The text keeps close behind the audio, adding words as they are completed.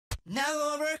And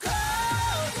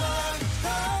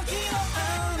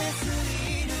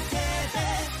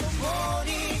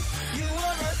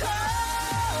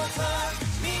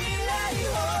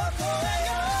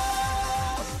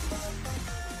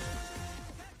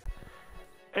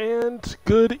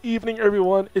good evening,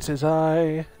 everyone. It is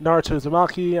I, Naruto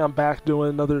Uzumaki. I'm back doing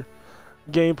another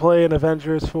gameplay in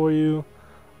Avengers for you.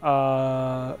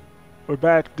 We're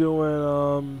back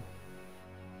doing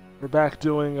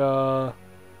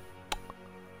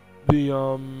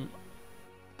the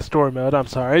story mode. I'm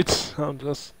sorry. I'm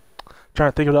just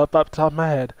trying to think it up the top of my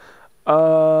head.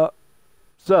 So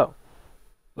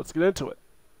let's get into it.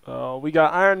 We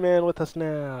got Iron Man with us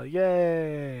now.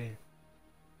 Yay!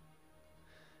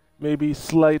 Maybe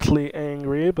slightly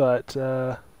angry, but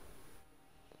oh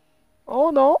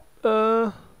no,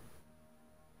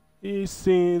 he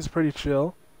seems pretty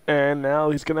chill, and now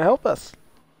he's gonna help us.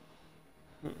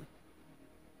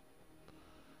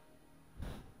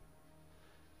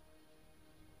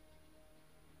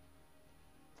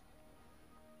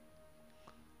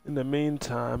 In the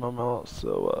meantime, I'm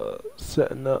also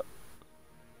setting up,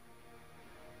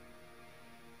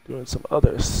 doing some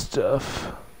other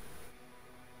stuff.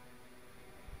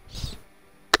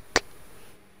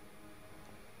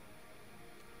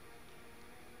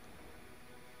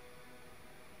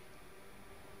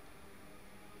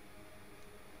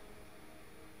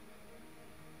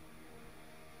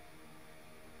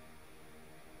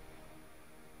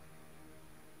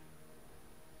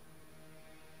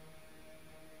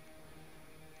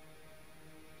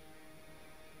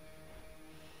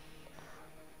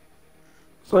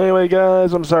 So anyway,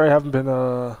 guys, I'm sorry I haven't been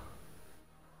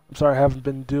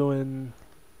doing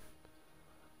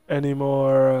any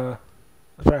more.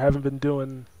 I'm sorry I haven't been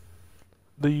doing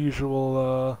the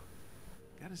usual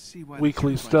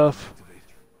weekly stuff.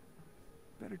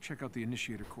 Better check out the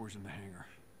initiator cores in the hangar.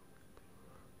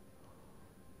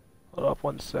 Hold up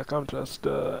one sec. I'm just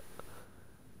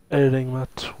editing my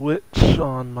Twitch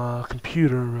on my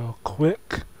computer real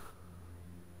quick.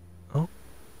 Oh.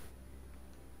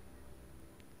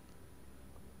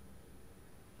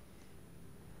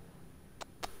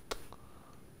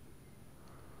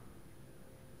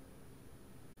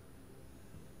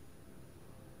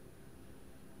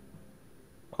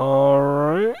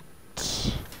 Alright.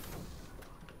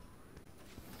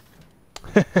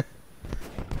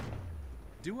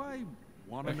 Do I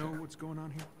want to know what's going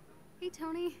on here? Hey,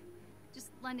 Tony.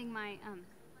 Just lending my,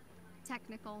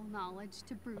 technical knowledge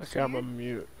to Bruce. Okay, I'm a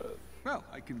mute. Well,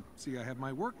 I can see I have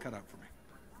my work cut out for me.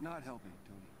 Not helping,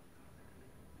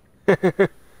 Tony.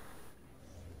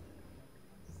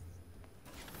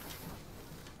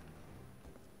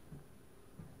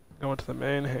 Going to the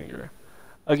main hangar.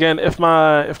 Again, if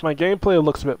my gameplay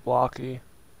looks a bit blocky,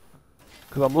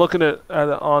 because I'm looking at it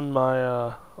on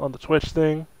my on the Twitch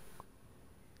thing,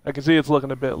 I can see it's looking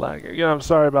a bit laggy. Again, I'm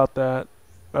sorry about that.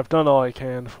 I've done all I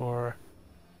can for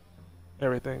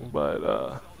everything,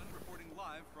 but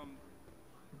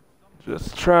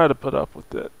just try to put up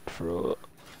with it for a little.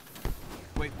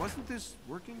 Wait, wasn't this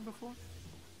working before?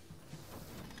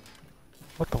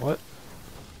 What the what?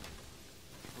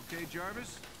 Okay,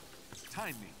 Jarvis,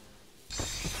 time me.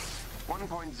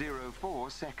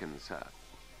 1.04 seconds, sir.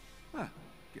 Huh,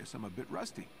 guess I'm a bit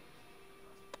rusty.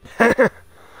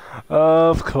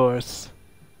 Of course.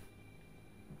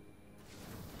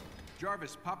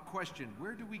 Jarvis, pop question.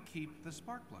 Where do we keep the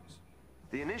spark plugs?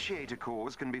 The initiator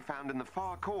cores can be found in the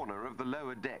far corner of the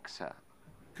lower deck, sir.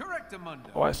 Correct,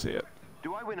 Amundo. Oh, I see it.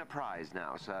 Do I win a prize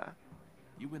now, sir?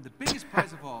 You win the biggest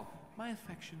prize of all, my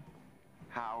affection.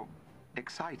 How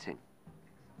exciting.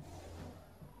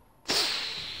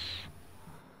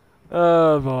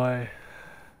 Oh boy.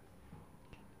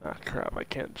 Ah crap, I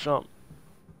can't jump.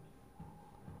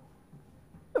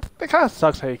 It kind of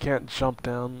sucks how you can't jump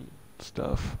down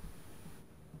stuff.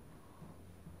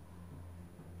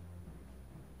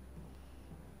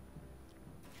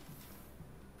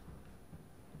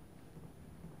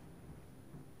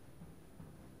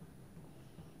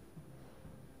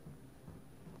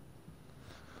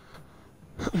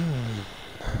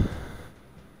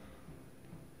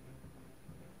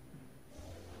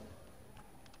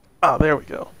 Ah, there we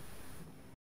go.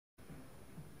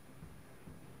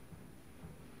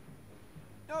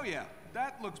 Oh yeah,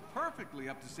 that looks perfectly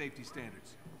up to safety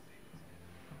standards.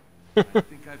 I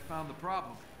think I found the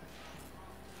problem.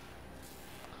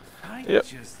 Yep.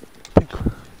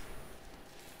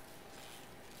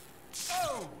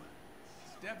 Oh!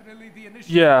 It's definitely the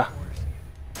initiator Yeah. cores.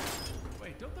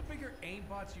 Wait, don't the bigger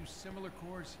aimbots use similar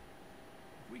cores?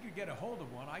 If we could get a hold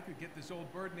of one, I could get this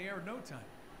old bird in the air in no time.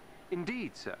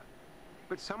 Indeed, sir.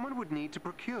 but someone would need to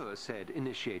procure said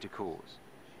initiator cores.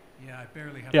 Yeah, I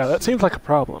barely have Yeah, a that suit. seems like a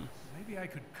problem. Maybe I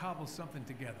could cobble something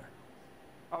together.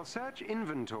 I'll search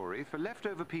inventory for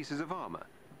leftover pieces of armor.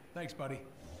 Thanks, buddy.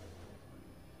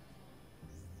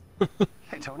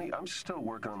 Hey, Tony, I'm still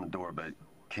working on the door, but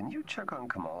can you check on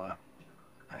Kamala?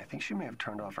 I think she may have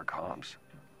turned off her comms.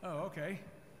 Oh, okay.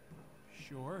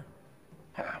 Sure.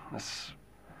 Yeah, this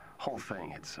whole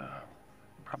thing, it's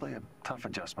probably a tough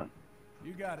adjustment.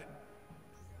 You got it.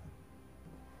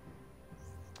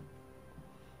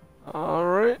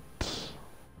 Alright.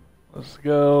 Let's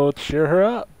go cheer her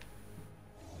up.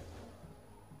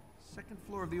 Second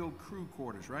floor of the old crew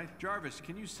quarters, right? Jarvis,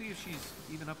 can you see if she's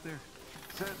even up there?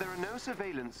 Sir, there are no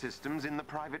surveillance systems in the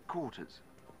private quarters.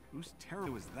 Whose terror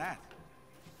was that?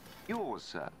 Yours,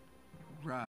 sir.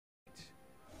 Right.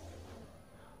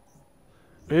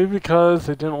 Maybe because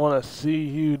they didn't want to see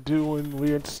you doing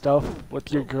weird stuff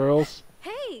with your girls.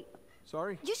 Hey,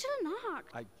 Sorry? you should have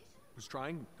knocked. I was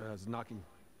trying. I was knocking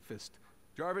fist.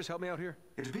 Jarvis, help me out here.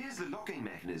 It appears the locking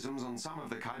mechanisms on some of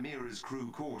the Chimera's crew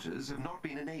quarters have not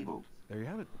been enabled. There you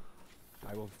have it.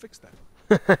 I will fix that.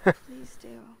 Please do.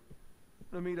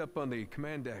 I'm gonna meet up on the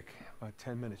command deck about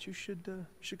 10 minutes. You should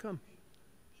come.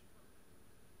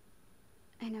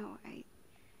 I know, I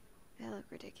look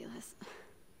ridiculous.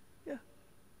 Yeah.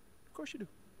 Of course you do.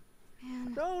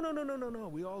 Man. No.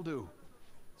 We all do.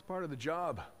 It's part of the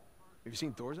job. Have you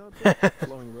seen Thor's outfit?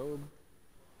 Flowing robe,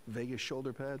 Vegas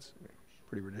shoulder pads.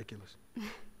 Pretty ridiculous.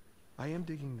 I am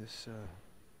digging this,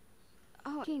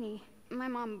 Oh, Genie. My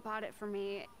mom bought it for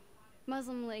me.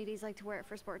 Muslim ladies like to wear it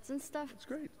for sports and stuff. It's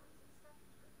great.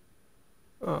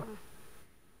 Oh.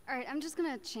 Alright, I'm just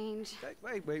gonna change. Hey,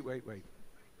 wait.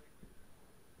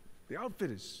 The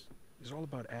outfit is all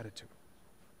about attitude.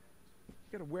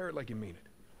 You gotta wear it like you mean it.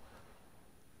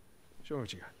 Show me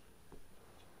what you got.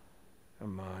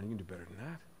 Come on, you can do better than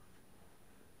that.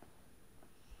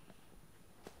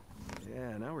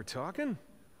 Yeah, now we're talking.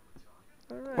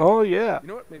 All right. Oh, yeah. You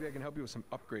know what? Maybe I can help you with some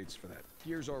upgrades for that.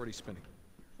 Gear's already spinning.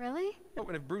 Really? Oh,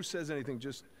 and if Bruce says anything,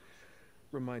 just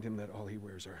remind him that all he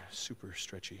wears are super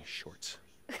stretchy shorts.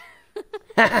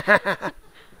 That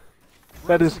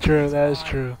is true, that is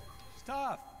true. It's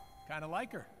tough. Kind of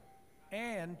like her.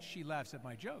 And she laughs at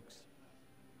my jokes.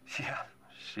 Yeah,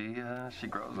 she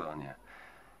grows on you.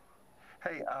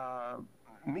 Hey,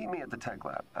 meet me at the tech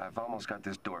lab. I've almost got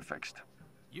this door fixed.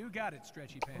 You got it,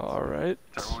 stretchy pants. Alright.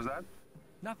 Sorry, what was that?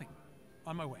 Nothing.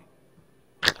 On my way.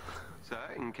 Sir,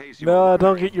 in case you No, were don't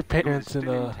wondering, get your it is pants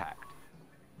still in intact.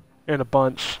 a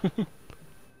bunch.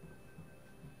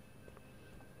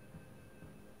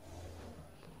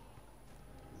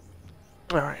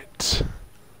 Alright.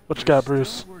 What you got, Bruce?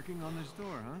 Still working on this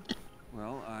door, huh?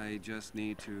 Well, I just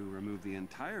need to remove the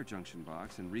entire junction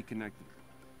box and reconnect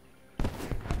the...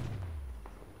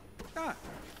 Ah!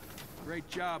 Great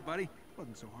job, buddy.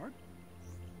 Wasn't so hard.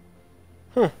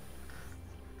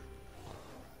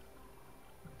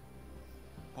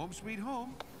 Home sweet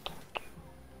home.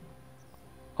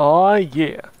 Oh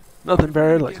yeah. Nothing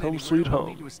better Before we like get home anywhere, sweet we'll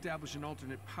need home. to establish an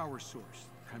alternate power source.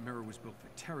 Chimera was built for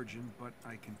Terrigen, but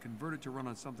I can convert it to run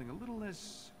on something a little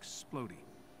less explodey.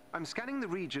 I'm scanning the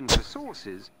region for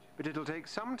sources, but it'll take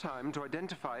some time to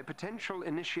identify potential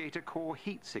initiator core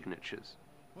heat signatures.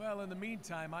 Well, in the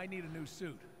meantime, I need a new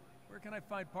suit. Where can I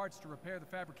find parts to repair the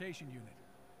fabrication unit?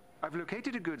 I've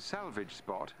located a good salvage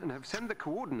spot and have sent the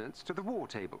coordinates to the war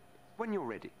table. When you're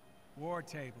ready. War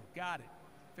table, got it.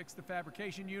 Fix the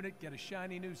fabrication unit, get a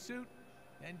shiny new suit,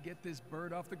 and get this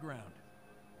bird off the ground.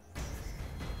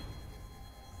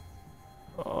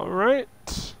 Alright.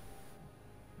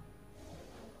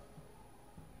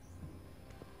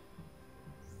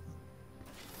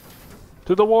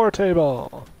 To the war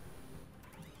table.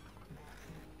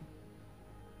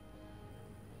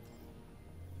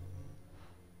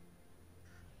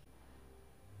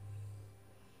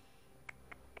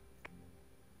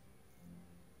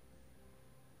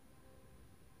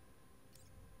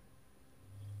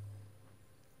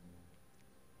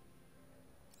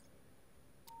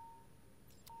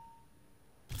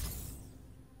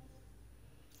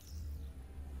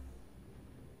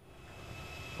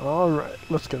 Alright,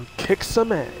 let's go kick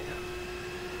some ass.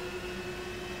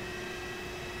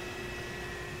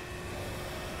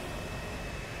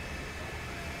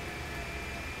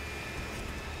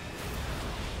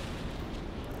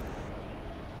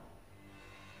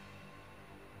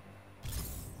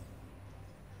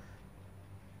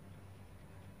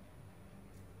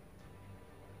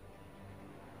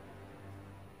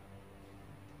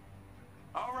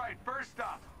 All right, first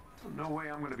up. No way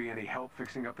I'm going to be any help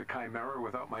fixing up the Chimera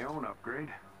without my own upgrade.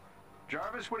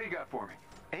 Jarvis, what do you got for me?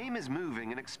 AIM is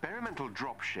moving an experimental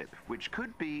dropship, which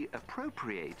could be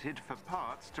appropriated for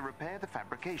parts to repair the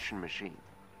fabrication machine.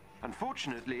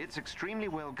 Unfortunately, it's extremely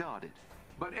well guarded.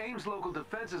 But AIM's local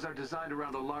defenses are designed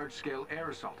around a large-scale air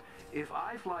assault. If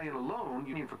I fly in alone,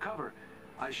 you need for cover,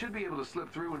 I should be able to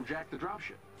slip through and jack the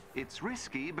dropship. It's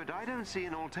risky, but I don't see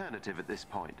an alternative at this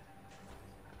point.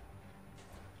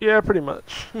 Yeah, pretty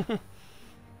much.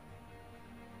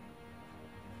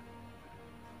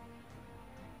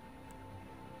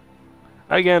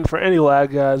 Again, for any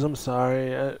lag, guys, I'm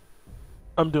sorry.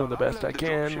 I'm doing the best I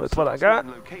can with what I got.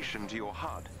 Location to your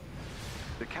HUD.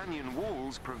 The canyon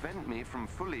walls prevent me from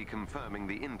fully confirming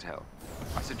the intel.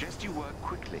 I suggest you work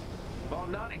quickly. Well,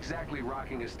 I'm not exactly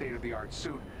rocking a state-of-the-art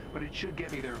suit, but it should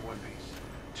get me there in one piece.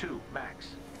 2, max.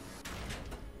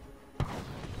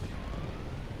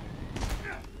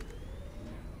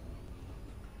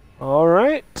 All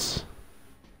right.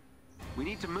 We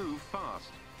need to move fast.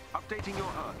 Updating your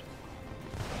HUD.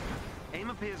 AIM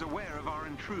appears aware of our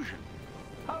intrusion.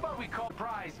 How about we call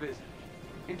prize visit?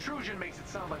 Intrusion makes it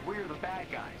sound like we're the bad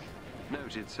guys.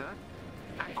 Noted, sir.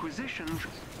 Acquisition.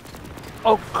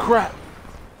 Oh crap.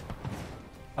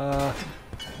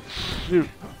 Shoot.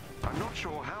 I'm not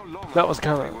sure how long That was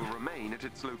our kinda- will remain at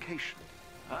its location.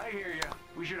 I hear ya.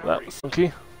 We should That hurry. was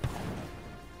funky.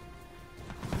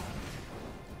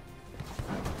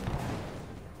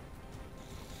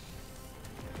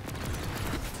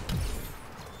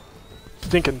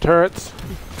 Stinking turrets.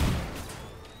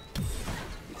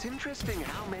 It's interesting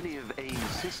how many of AIM's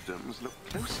systems look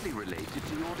closely related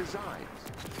to your designs.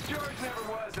 George never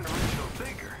was an original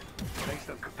thinker. Makes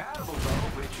them compatible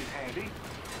though, which is handy.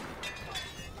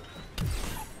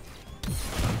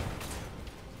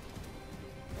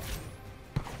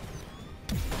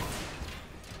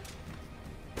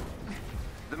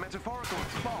 The metaphorical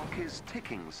clock is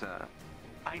ticking, sir.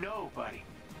 I know, buddy.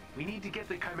 We need to get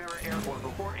the Chimera airborne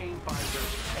before AIM finds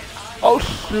her, and I Oh, need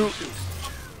to find shoot. the suit.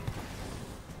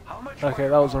 How much Okay,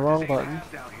 that was the firepower wrong does AIM button.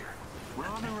 have down here?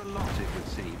 Rather a lot, it would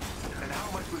seem. And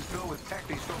how much was built with tech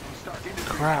they stole from Stark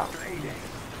Industries Crap. after A-Day?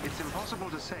 It's impossible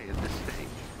to say at this stage.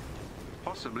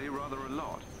 Possibly rather a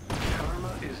lot.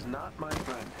 Karma is not my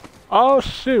friend. Oh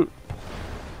shoot.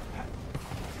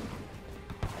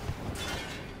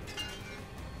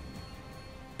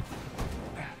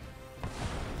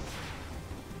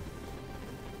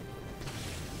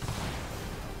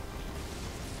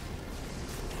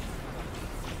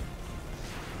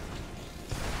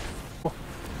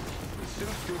 The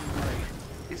suit's doing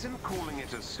great. Isn't calling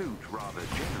it a suit rather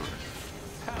generous?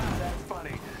 Ah, that's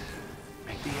funny.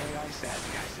 Make the AI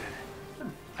savvy, I said.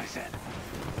 I said.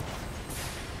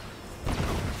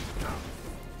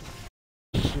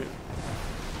 Shoot.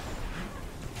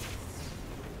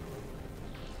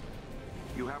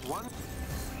 You have one.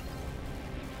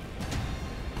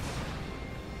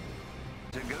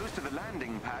 It goes to the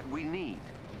landing pad we need.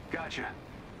 Gotcha.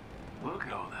 Look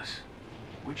at all this.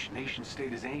 Which nation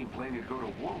state is AIM planning to go to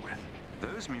war with?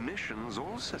 Those munitions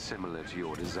also similar to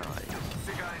your design.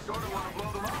 The guys sort of want to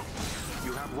blow them up.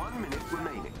 You have 1 minute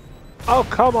remaining. Oh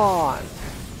come on.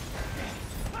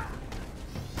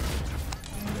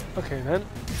 Okay then.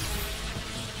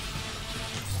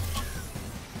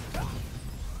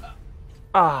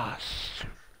 Ah shoot.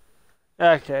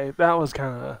 Okay, that was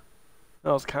kinda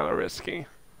risky.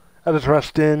 I just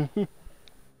rushed in.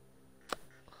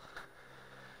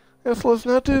 Yes, let's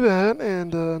not do that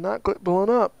and not get blown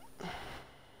up.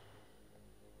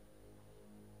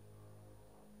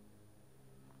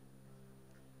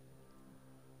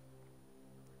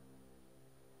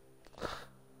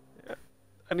 Yeah.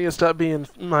 I need to stop being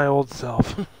my old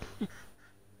self.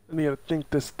 I need to think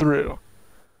this through,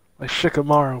 like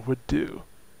Shikamaru would do.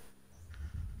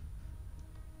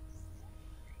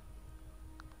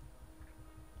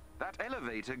 That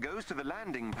elevator goes to the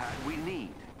landing pad we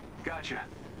need. Gotcha.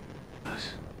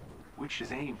 Which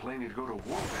is AIM planning to go to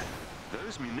war with?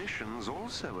 Those munitions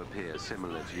also appear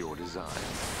similar to your design.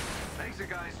 Makes the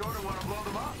guys sort of want to blow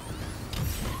them up.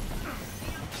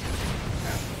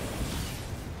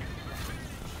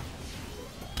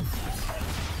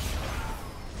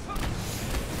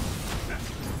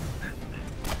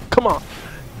 Come on.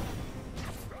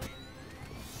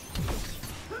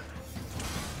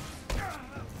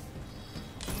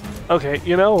 Okay,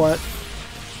 you know what?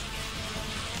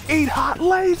 Eat hot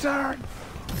laser!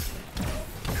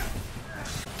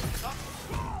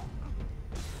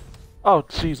 Oh,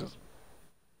 Jesus.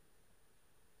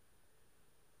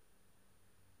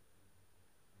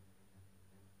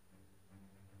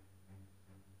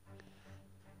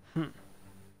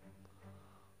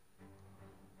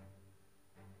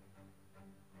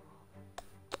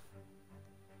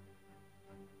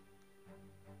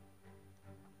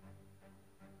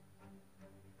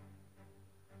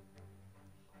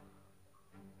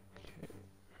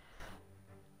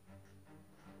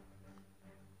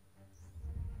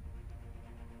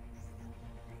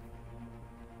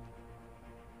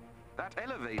 That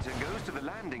elevator goes to the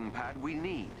landing pad we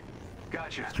need.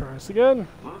 Gotcha. Let's try this again.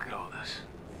 Look at all this.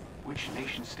 Which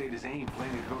nation state is AIM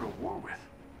planning to go to war with?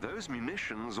 Those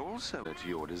munitions also to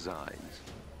your designs.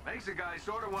 Makes a guy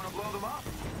sort of want to blow them up.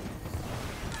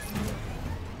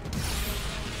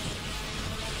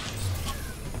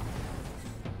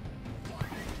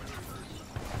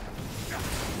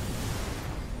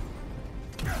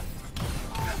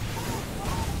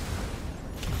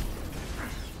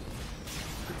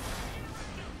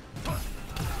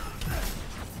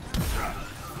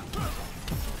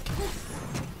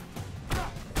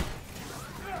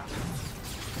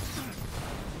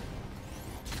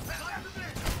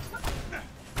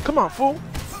 Come on, fool.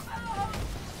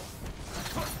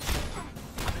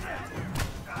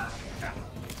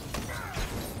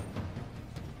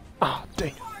 Ah, dang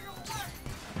it.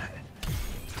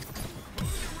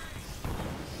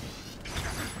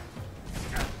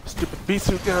 Stupid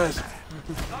B-suit guys.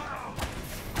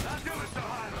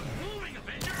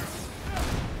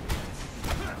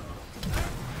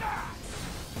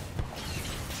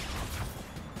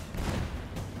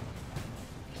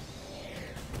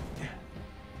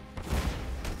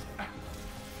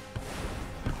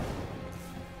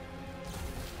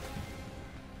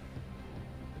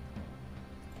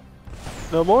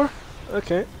 No more?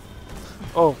 Okay.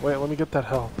 Oh, wait, let me get that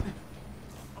health.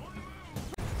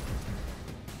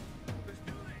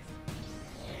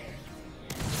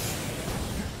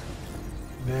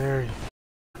 There you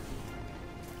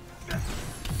go.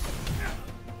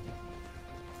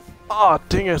 Aw,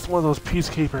 dang it, it's one of those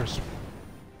peacekeepers.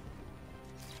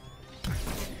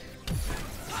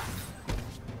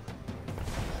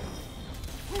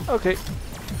 Okay.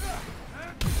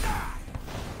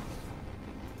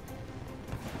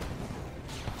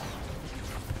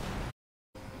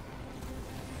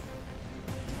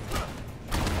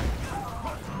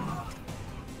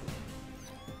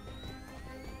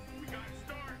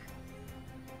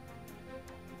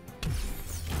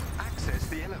 Access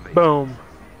the elevator. Boom.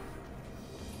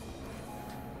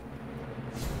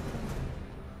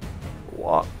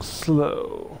 Walk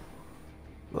slow.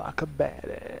 Like a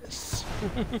badass.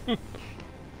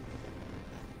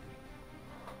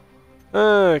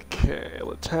 Okay,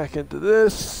 let's hack into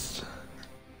this.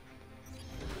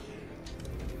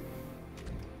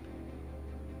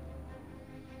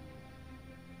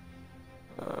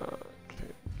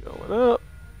 Okay, going up.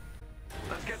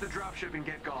 Let's get the dropship and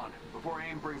get gone before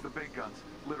AIM brings the big guns.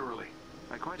 Literally.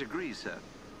 I quite agree, sir.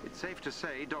 It's safe to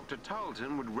say Dr.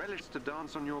 Tarleton would relish to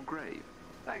dance on your grave.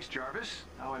 Thanks, Jarvis.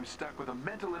 Now I'm stuck with a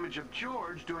mental image of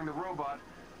George doing the robot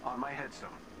on my headstone.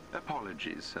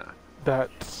 Apologies, sir. That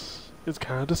is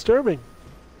kind of disturbing.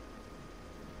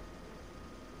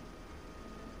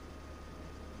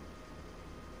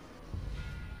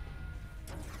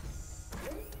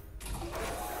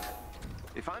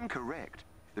 If I'm correct,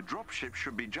 the dropship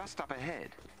should be just up ahead.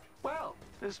 Well,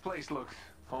 this place looks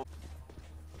home.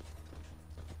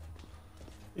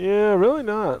 Yeah, really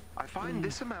not. I find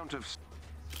this amount of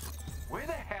Where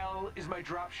the hell is my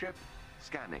dropship?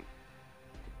 scanning.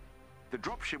 The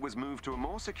dropship was moved to a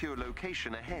more secure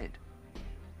location ahead.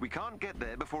 We can't get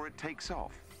there before it takes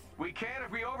off. We can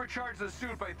if we overcharge the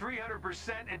suit by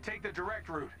 300% and take the direct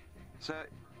route. Sir,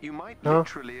 you might Huh?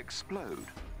 literally explode,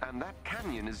 and that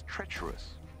canyon is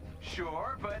treacherous.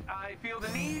 Sure, but I feel the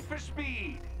need for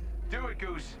speed. Do it,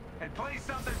 Goose, and play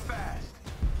something fast.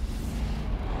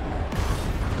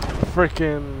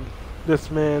 Frickin' this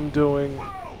man doing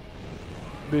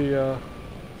the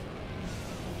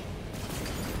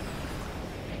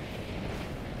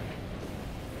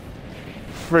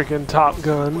frickin' Top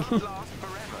Gun. Won't last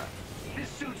forever. This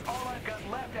suit's all I've got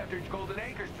left after Golden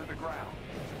Acres to the ground.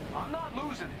 I'm not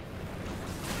losing it.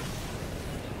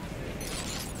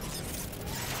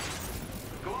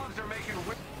 Gloves are making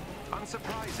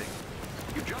Unsurprising.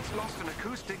 You just lost an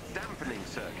acoustic dampening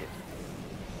circuit.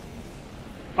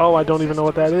 Oh, I don't even know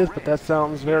what that is, but that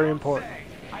sounds very important.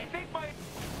 I think my...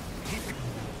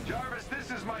 Jarvis, this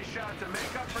is my shot to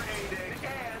make up for A-Day,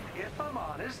 and, if I'm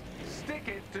honest, stick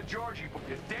it to Georgie.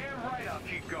 You're damn right I'll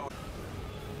keep going.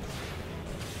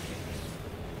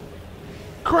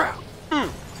 Crap!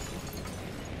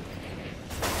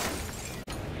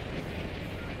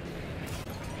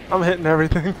 I'm hitting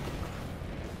everything.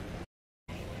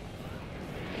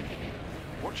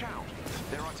 Watch out.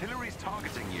 Their artillery's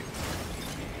targeting you.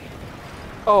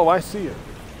 Oh, I see it.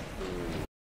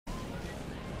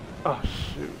 Oh,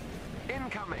 shoot.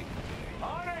 Incoming.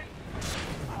 On it!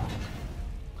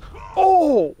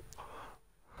 Oh!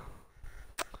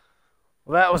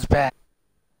 Well, that was bad.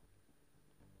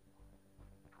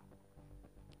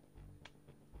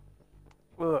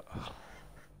 Ugh.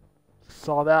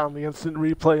 saw that on the instant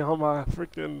replay on my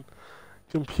freaking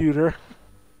computer.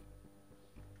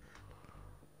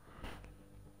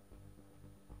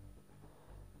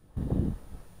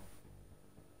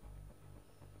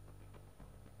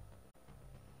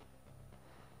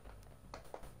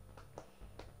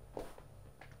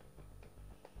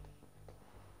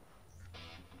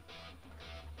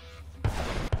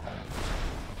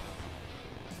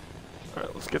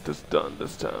 Alright, let's get this done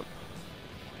this time.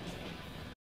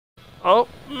 Oh!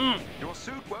 Your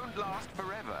suit won't last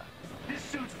forever. This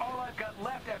suit's all I've got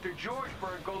left after George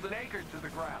burned Golden Acres to the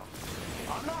ground.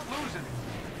 I'm not losing it.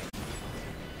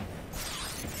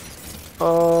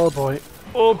 Oh boy.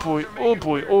 Oh boy. Oh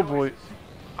boy. Oh boy.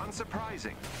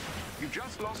 Unsurprising. You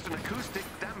just lost an acoustic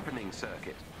dampening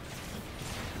circuit.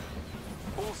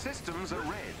 All systems are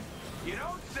red. You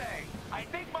don't say. I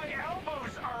think my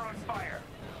elbows are on fire.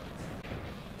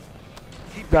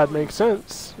 That makes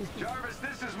sense. Jarvis,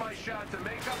 this is my shot to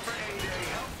make up for A-Day,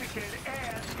 help the kid,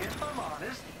 and, if I'm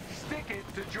honest, stick it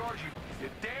to Georgie. You're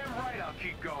damn right I'll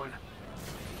keep going.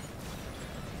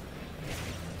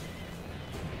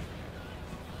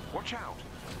 Watch out.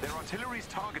 Their artillery's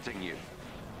targeting you.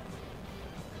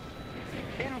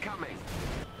 Incoming.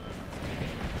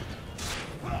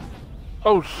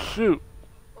 Oh shoot.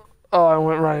 Oh, I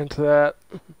went right into that.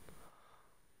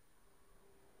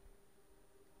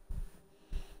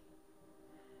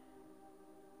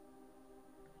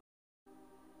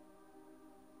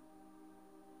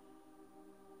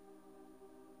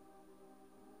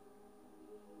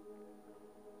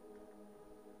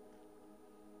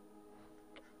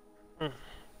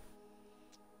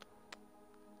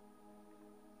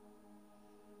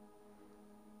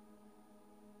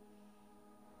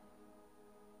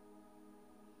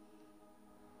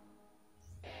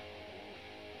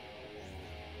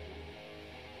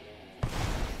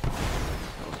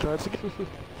 Try it again.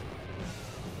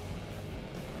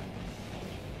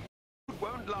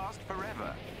 Won't last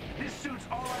forever. This suit's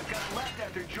all I've got left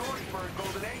after George burned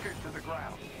Golden Acres to the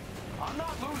ground. I'm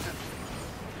not losing.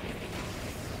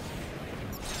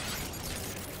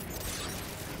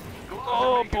 Gloves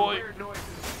Oh, are making boy. weird noises.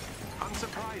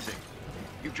 Unsurprising.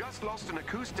 You just lost an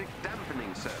acoustic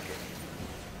dampening circuit.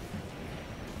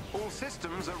 All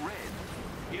systems are red.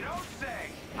 You don't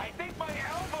say. I think my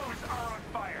elbows are on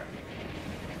fire.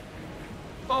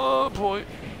 Oh boy.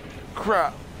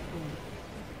 Crap.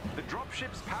 The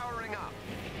dropship's powering up.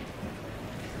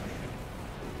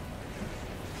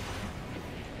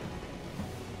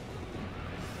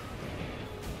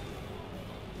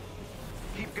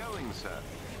 Keep going, sir.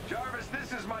 Jarvis,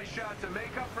 this is my shot to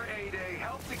make up for A-Day,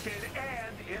 help the kid,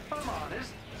 and, if I'm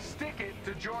honest, stick it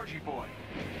to Georgie boy.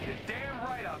 You're damn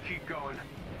right I'll keep going.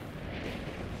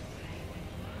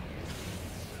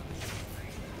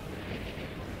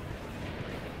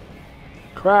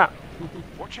 Crap.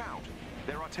 Watch out.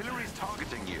 Their artillery's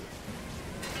targeting you.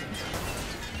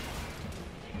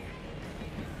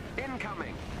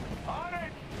 Incoming. On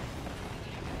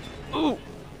it! Ooh.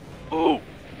 Ooh.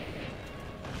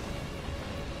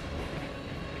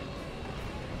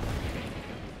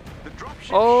 The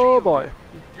dropship Oh shield. boy.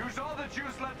 Use all the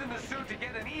juice left in the suit to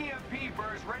get an EMP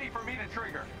burst ready for me to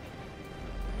trigger.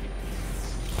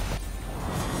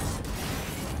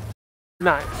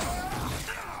 Nice.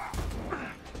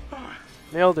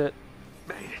 Nailed it.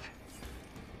 Made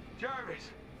it.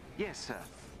 Jarvis. Yes, sir.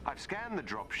 I've scanned the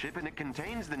dropship and it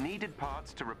contains the needed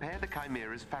parts to repair the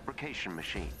Chimera's fabrication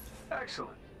machine.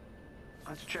 Excellent.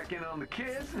 Let's check in on the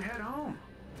kids and head home.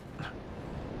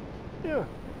 Yeah.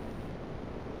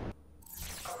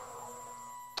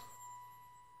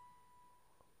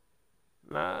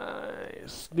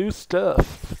 Nice. New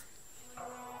stuff.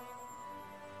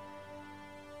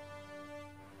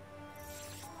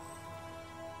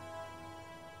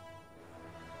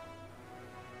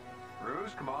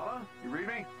 Bruce, Kamala, you read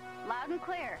me? Loud and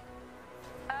clear.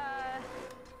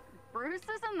 Bruce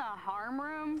is in the harm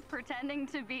room pretending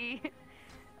to be,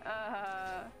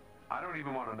 I don't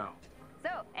even want to know. So,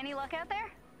 any luck out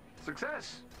there?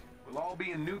 Success. We'll all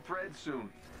be in new threads soon.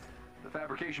 The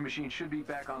fabrication machine should be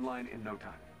back online in no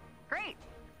time. Great.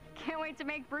 Can't wait to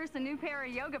make Bruce a new pair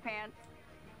of yoga pants.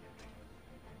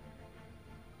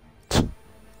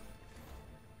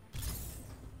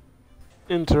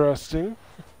 Interesting.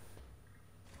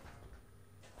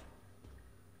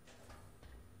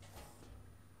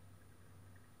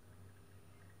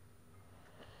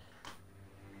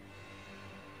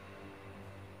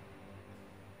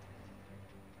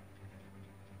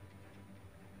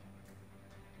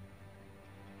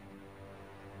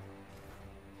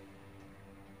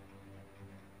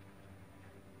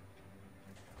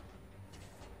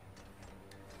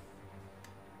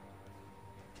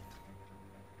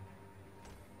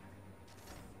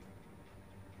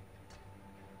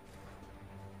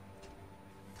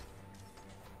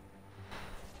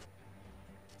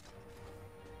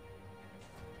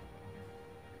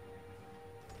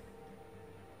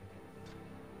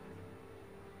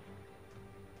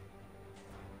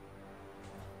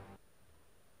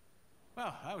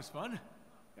 Oh, that was fun.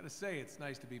 Gotta say, it's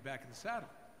nice to be back in the saddle.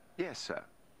 Yes, sir.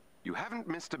 You haven't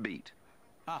missed a beat.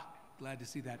 Ah, glad to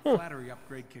see that flattery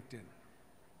upgrade kicked in.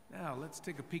 Now, let's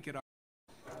take a peek at our...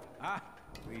 Ah,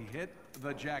 we hit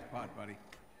the jackpot, buddy.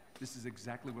 This is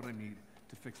exactly what I need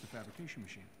to fix the fabrication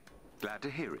machine. Glad to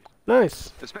hear it.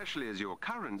 Nice. Especially as your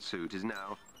current suit is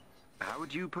now, how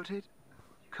would you put it?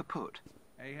 Kaput.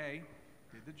 Hey,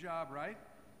 did the job, right?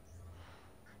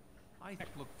 I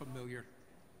look familiar.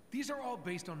 These are all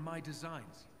based on my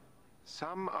designs.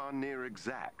 Some are near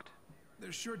exact.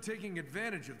 They're sure taking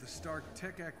advantage of the Stark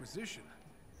Tech acquisition.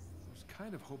 I was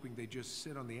kind of hoping they'd just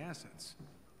sit on the assets.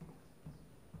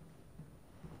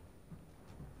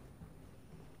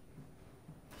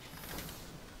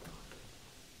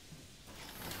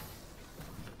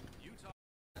 Utah.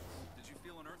 Did you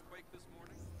feel an earthquake this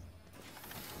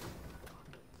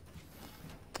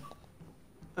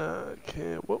morning?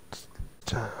 Okay, whoops.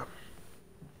 Time.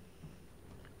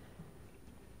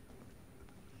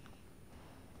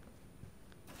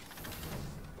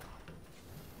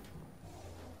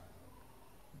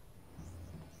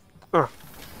 Ah.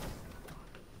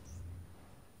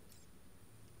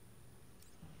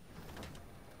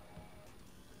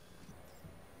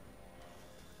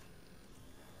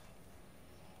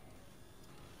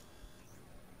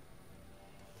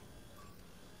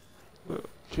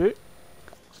 Okay,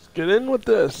 let's get in with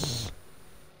this.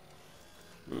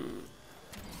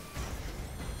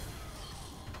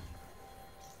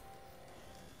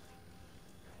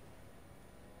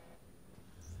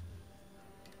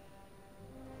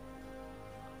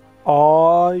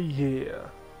 Oh yeah.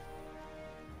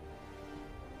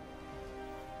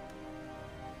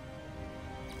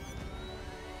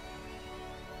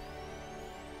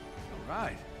 All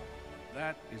right.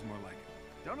 That is more like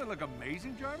it. Don't it look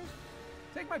amazing, Jarvis?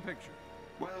 Take my picture.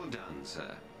 Well done,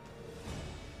 sir.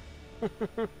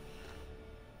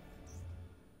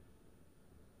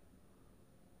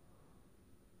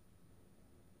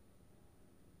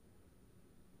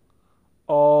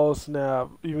 Oh snap.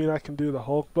 You mean I can do the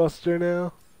Hulk Buster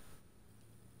now?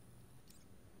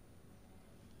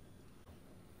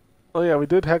 Oh yeah, we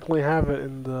did technically have it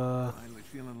in the Finally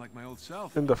feeling like my old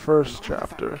self. first Along with the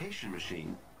chapter. fabrication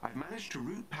machine, I've managed to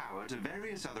route power to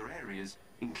various other areas,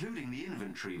 including the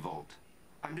inventory vault.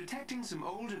 I'm detecting some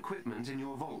old equipment in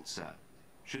your vault, sir.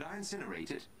 Should I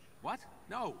incinerate it? What?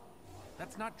 No.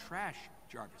 That's not trash,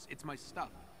 Jarvis. It's my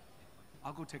stuff.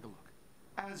 I'll go take a look.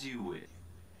 As you wish.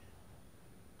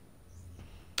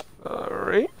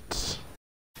 Alright.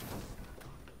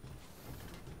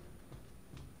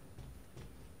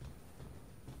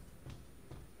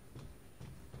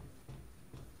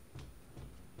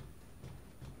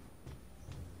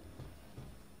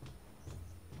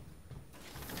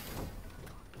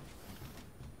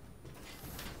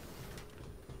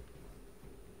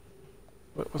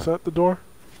 Wait, was that the door?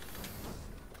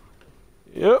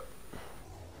 Yep.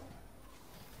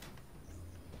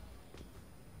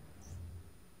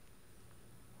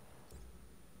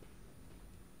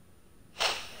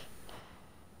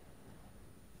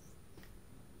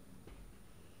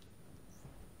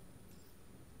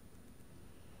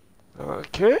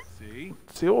 Okay, See?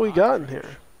 let's see what we got in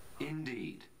here.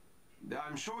 Indeed.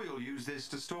 I'm sure you'll use this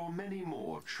to store many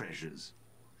more treasures.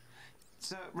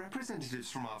 Sir, representatives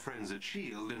from our friends at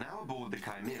S.H.I.E.L.D. are now aboard the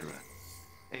Chimera.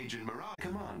 Agent Mirage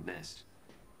command nest.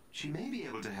 She may be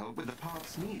able to help with the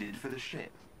parts needed for the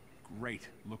ship. Great.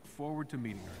 Look forward to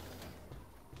meeting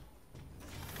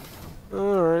her.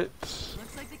 Alright.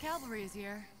 Looks like the cavalry is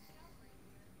here.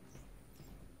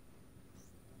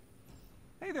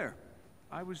 Hey there.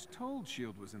 I was told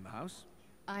S.H.I.E.L.D. was in the house.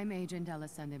 I'm Agent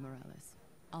Alessandra Morales.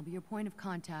 I'll be your point of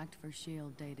contact for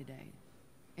S.H.I.E.L.D. day to day.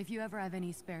 If you ever have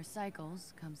any spare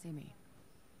cycles, come see me.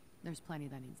 There's plenty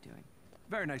that needs doing.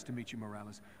 Very nice to meet you,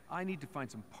 Morales. I need to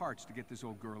find some parts to get this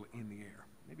old girl in the air.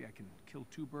 Maybe I can kill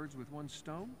two birds with one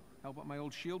stone? Help out my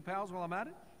old S.H.I.E.L.D. pals while I'm at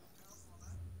it?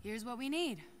 Here's what we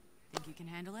need. Think you can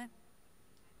handle it?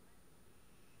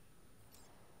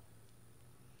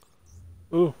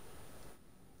 Ooh.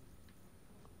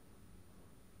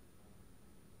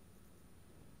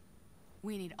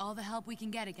 We need all the help we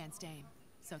can get against AIM.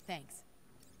 So thanks.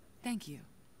 Thank you.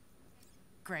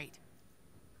 Great.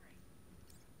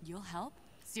 You'll help?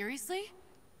 Seriously?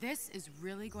 This is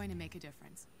really going to make a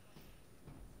difference.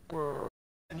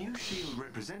 A new S.H.I.E.L.D.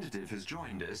 representative has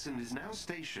joined us and is now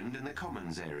stationed in the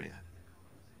Commons area.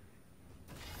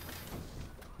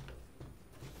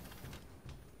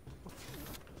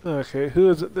 Okay, who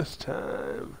is it this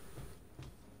time?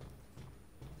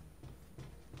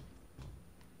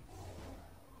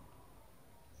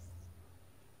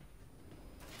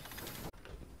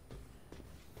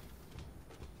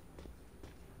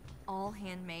 all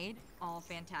handmade, all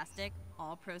fantastic.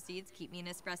 All proceeds keep me an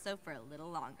espresso for a little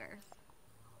longer.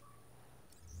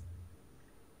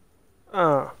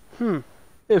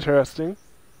 Interesting.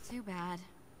 Too bad.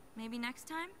 Maybe next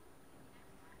time?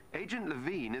 Agent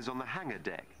Levine is on the hangar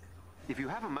deck. If you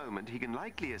have a moment, he can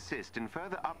likely assist in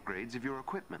further upgrades of your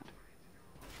equipment.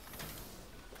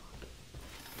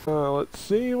 Let's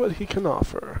see what he can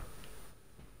offer.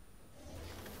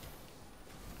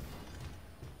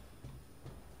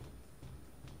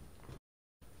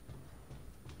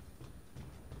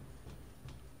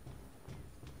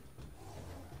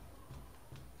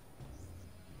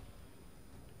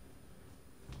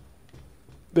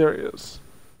 There he is.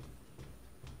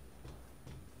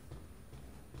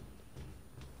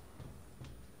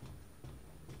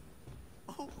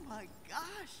 Oh my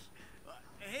gosh!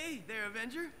 Hey there,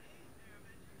 Avenger!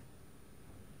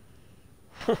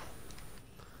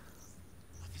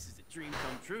 This is a dream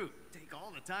come true. Take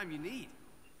all the time you need.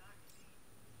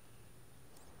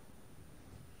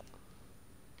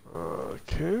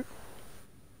 Okay.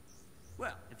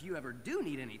 Well, if you ever do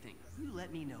need anything, you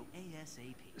let me know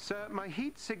ASAP. Sir, my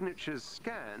heat signatures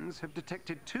scans have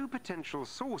detected 2 potential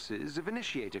sources of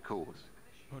initiator cores.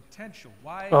 Potential.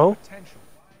 Why Oh? potential?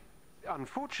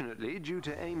 Unfortunately, due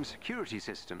to AIM security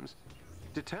systems,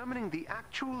 determining the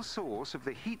actual source of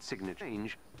the heat signature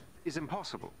change is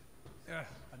impossible.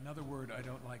 Another word I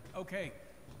don't like. Okay,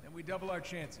 then we double our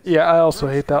chances. Yeah, I also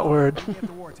Bruce, hate that come on, word. meet me at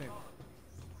the war table.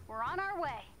 We're on our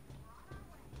way.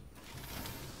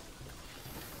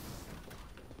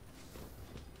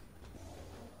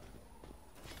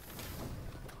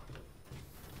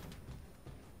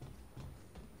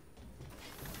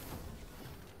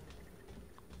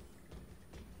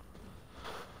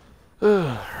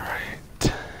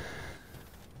 Alright.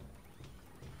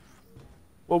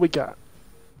 What we got?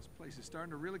 This place is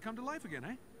starting to really come to life again,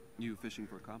 eh? You fishing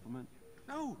for a compliment?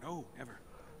 No, never.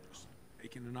 Just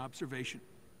making an observation.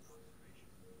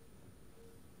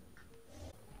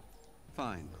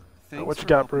 Fine. Thanks what you for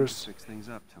got, helping to Bruce? fix things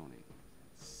up, Tony.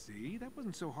 See, that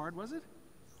wasn't so hard, was it?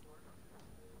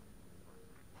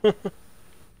 The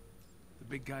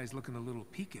big guy's looking a little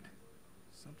peaked.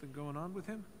 Something going on with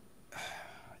him?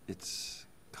 It's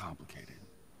complicated.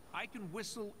 I can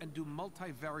whistle and do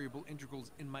multivariable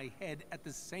integrals in my head at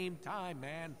the same time,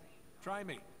 man. Try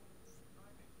me.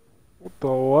 What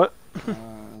the what?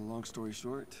 Long story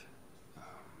short,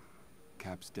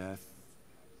 Cap's death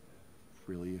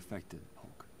really affected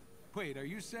Hulk. Wait, are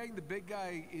you saying the big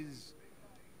guy is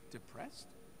depressed?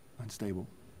 Unstable,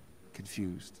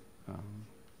 confused,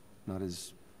 not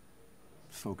as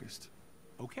focused.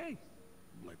 Okay,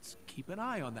 let's keep an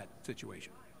eye on that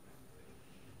situation.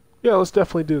 Yeah, let's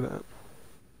definitely do that.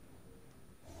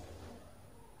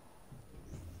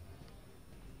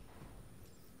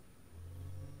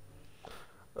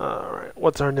 Alright,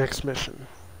 what's our next mission?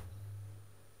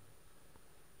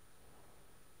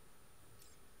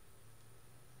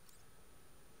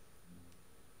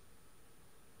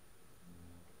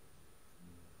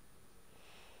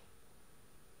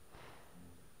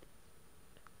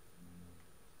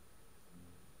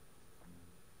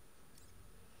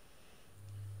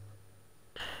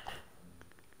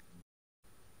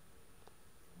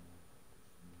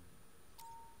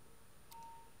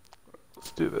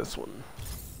 Let's do this one.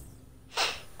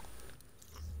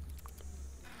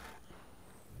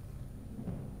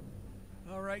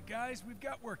 All right, guys, we've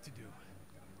got work to do.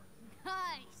 Nice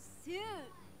suit.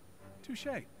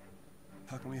 Touche.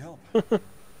 How can we help?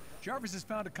 Jarvis has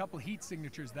found a couple heat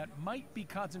signatures that might be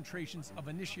concentrations of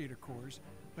initiator cores,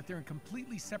 but they're in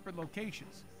completely separate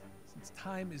locations. Since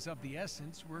time is of the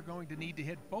essence, we're going to need to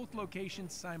hit both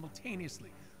locations simultaneously.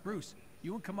 Bruce,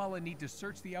 you and Kamala need to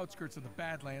search the outskirts of the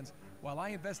Badlands while I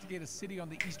investigate a city on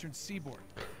the eastern seaboard.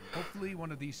 Hopefully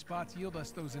one of these spots yield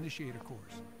us those initiator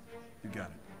cores. You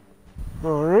got it.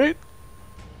 Alright.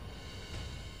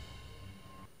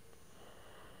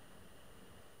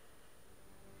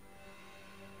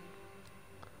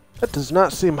 That does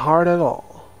not seem hard at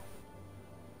all.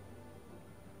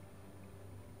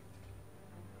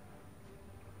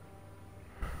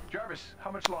 Jarvis,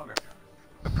 how much longer?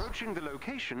 Approaching the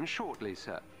location shortly,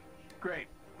 sir. Great.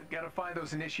 We've got to find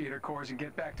those initiator cores and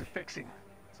get back to fixing.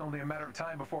 It's only a matter of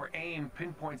time before AIM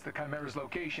pinpoints the Chimera's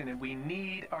location, and we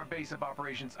need our base of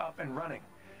operations up and running.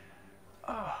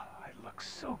 Oh, I look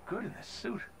so good in this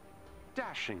suit.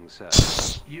 Dashing, sir.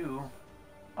 You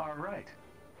are right.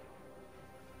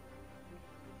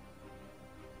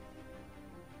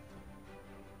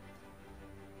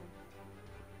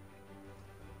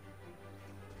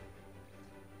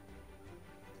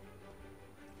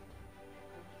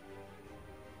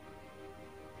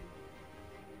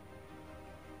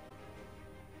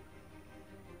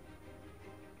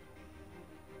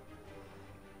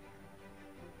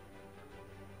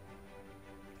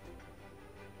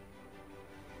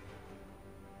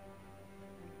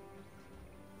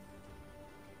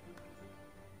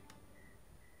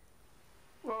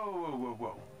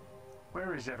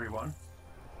 is everyone?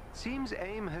 Seems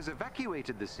AIM has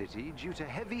evacuated the city due to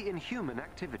heavy inhuman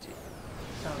activity.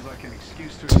 Sounds like an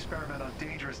excuse to experiment on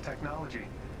dangerous technology.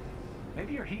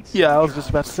 Maybe your heat Yeah, I was signature just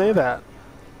about to say that.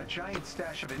 A giant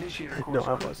stash of initiator No, cores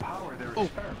I could wasn't. power their Oh,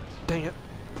 experiments. dang it.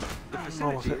 The Almost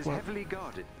facility hit is one. heavily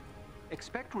guarded.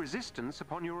 Expect resistance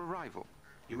upon your arrival.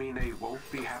 You mean they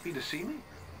won't be happy to see me?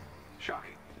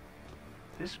 Shocking.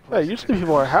 This Yeah, place usually is a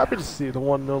people are ghost happy town. to see the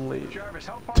one and only Jarvis,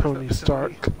 how far is the Tony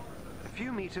facility? Stark. A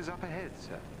few meters up ahead,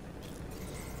 sir.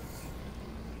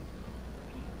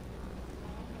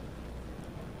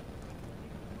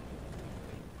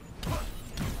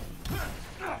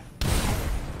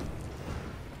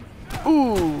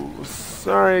 Ooh,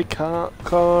 sorry, car.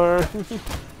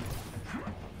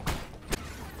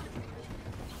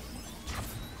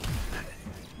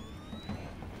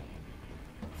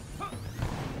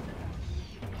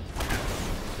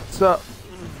 What's up?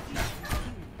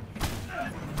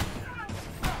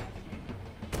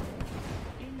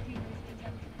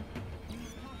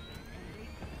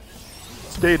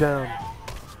 Stay down.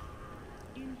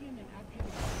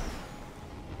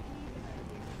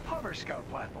 Hover scout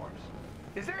platforms.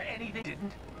 Is there anything you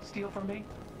didn't steal from me?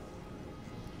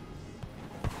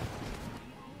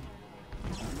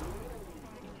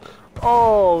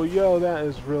 Oh, yo, that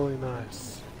is really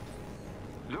nice.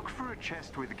 Look for a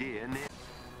chest with gear near.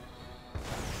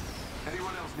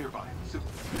 Anyone else nearby?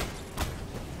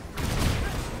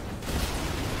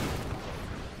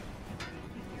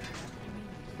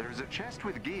 There is a chest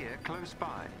with gear close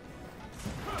by.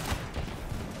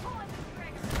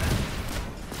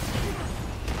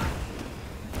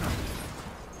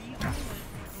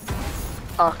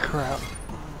 Oh, crap.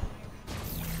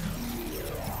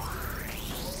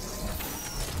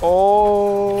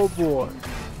 Oh, boy.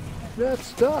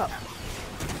 Messed up.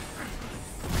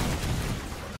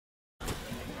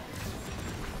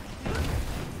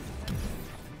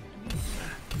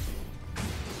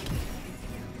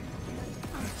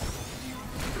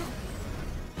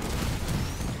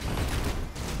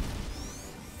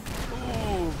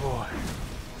 Oh, boy.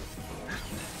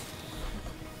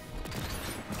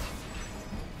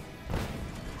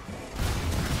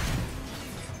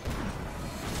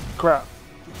 Crap.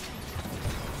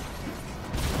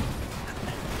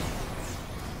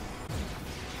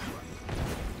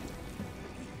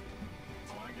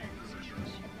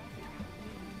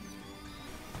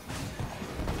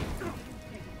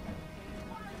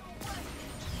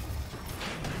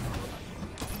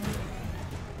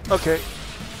 Okay,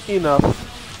 enough.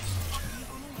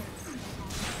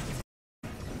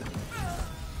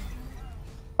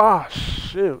 Ah,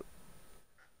 shoot.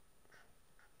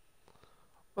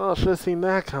 Well, I should have seen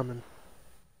that coming.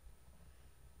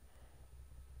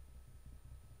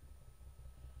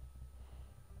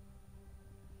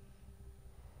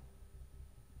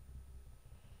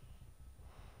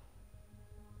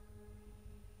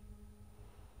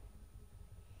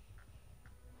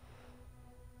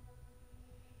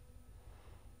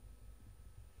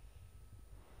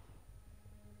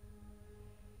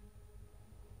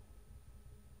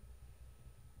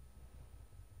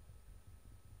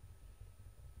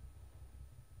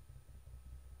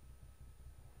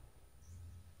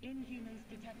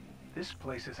 This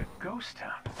place is a ghost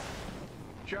town.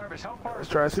 Jarvis, how far Let's is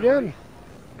the try this facility? again.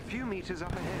 A few meters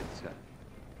up ahead, sir.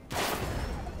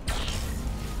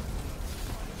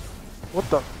 What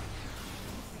the?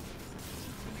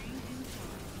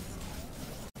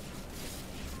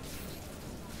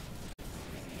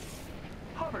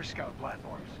 Hover scout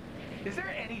platforms. Is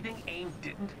there anything AIM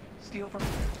didn't steal from me?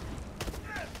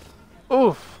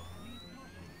 Oof.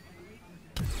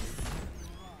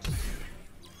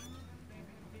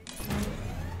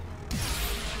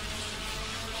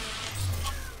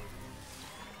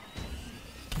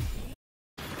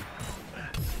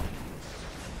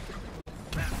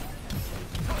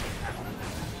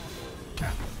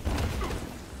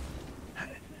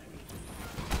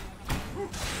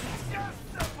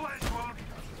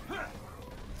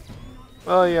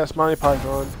 Oh yes, Monty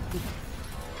Python.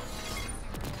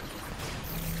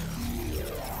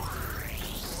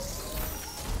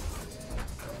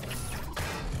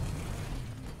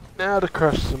 Now to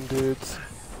crush some dudes.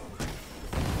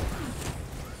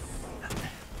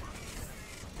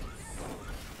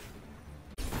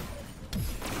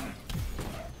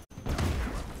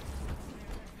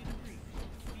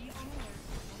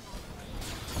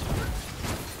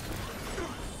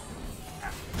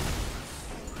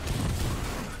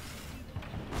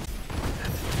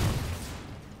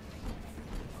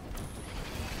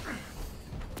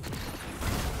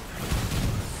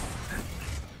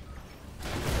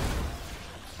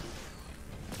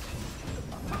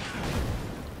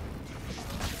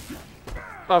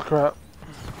 Oh crap.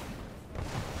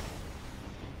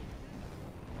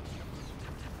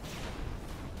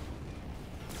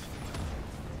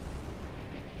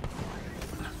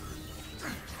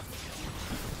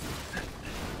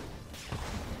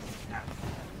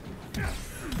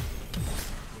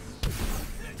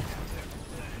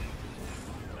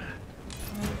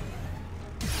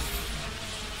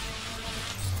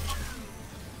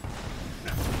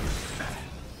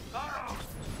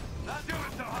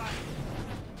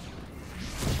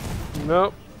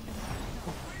 Nope.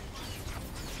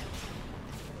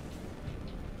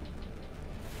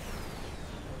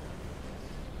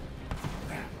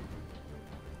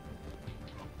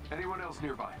 Anyone else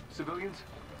nearby? Civilians?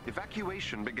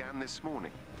 Evacuation began this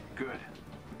morning. Good.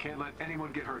 We can't let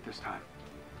anyone get hurt this time.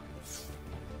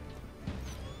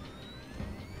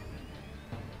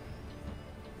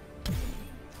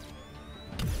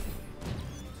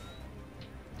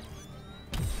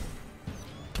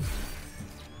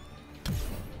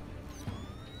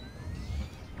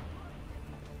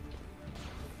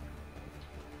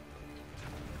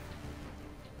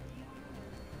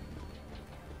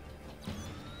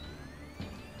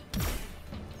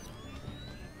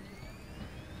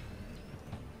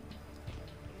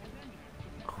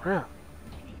 Crap.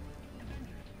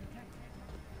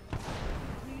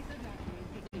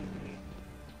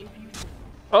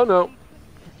 Oh no.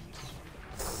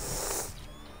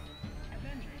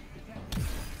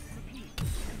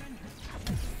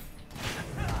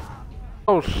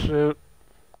 Oh shoot.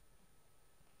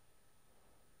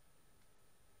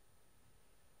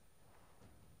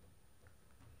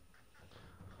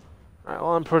 Alright,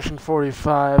 well I'm pushing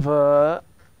 45.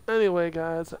 Anyway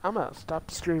guys, I'm gonna stop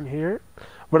the stream here.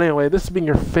 But anyway, this has been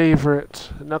your favorite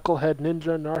Knucklehead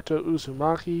Ninja Naruto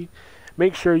Uzumaki.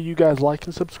 Make sure you guys like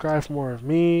and subscribe for more of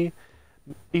me,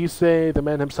 Issei, the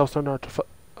man himself, so Naruto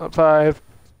 5,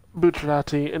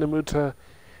 Bucciarati, Inamuta,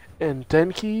 and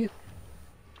Denki.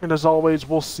 And as always,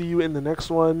 we'll see you in the next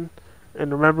one.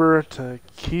 And remember to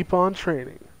keep on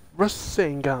training.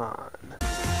 Rasengan.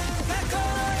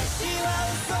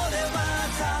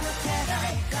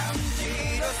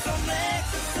 From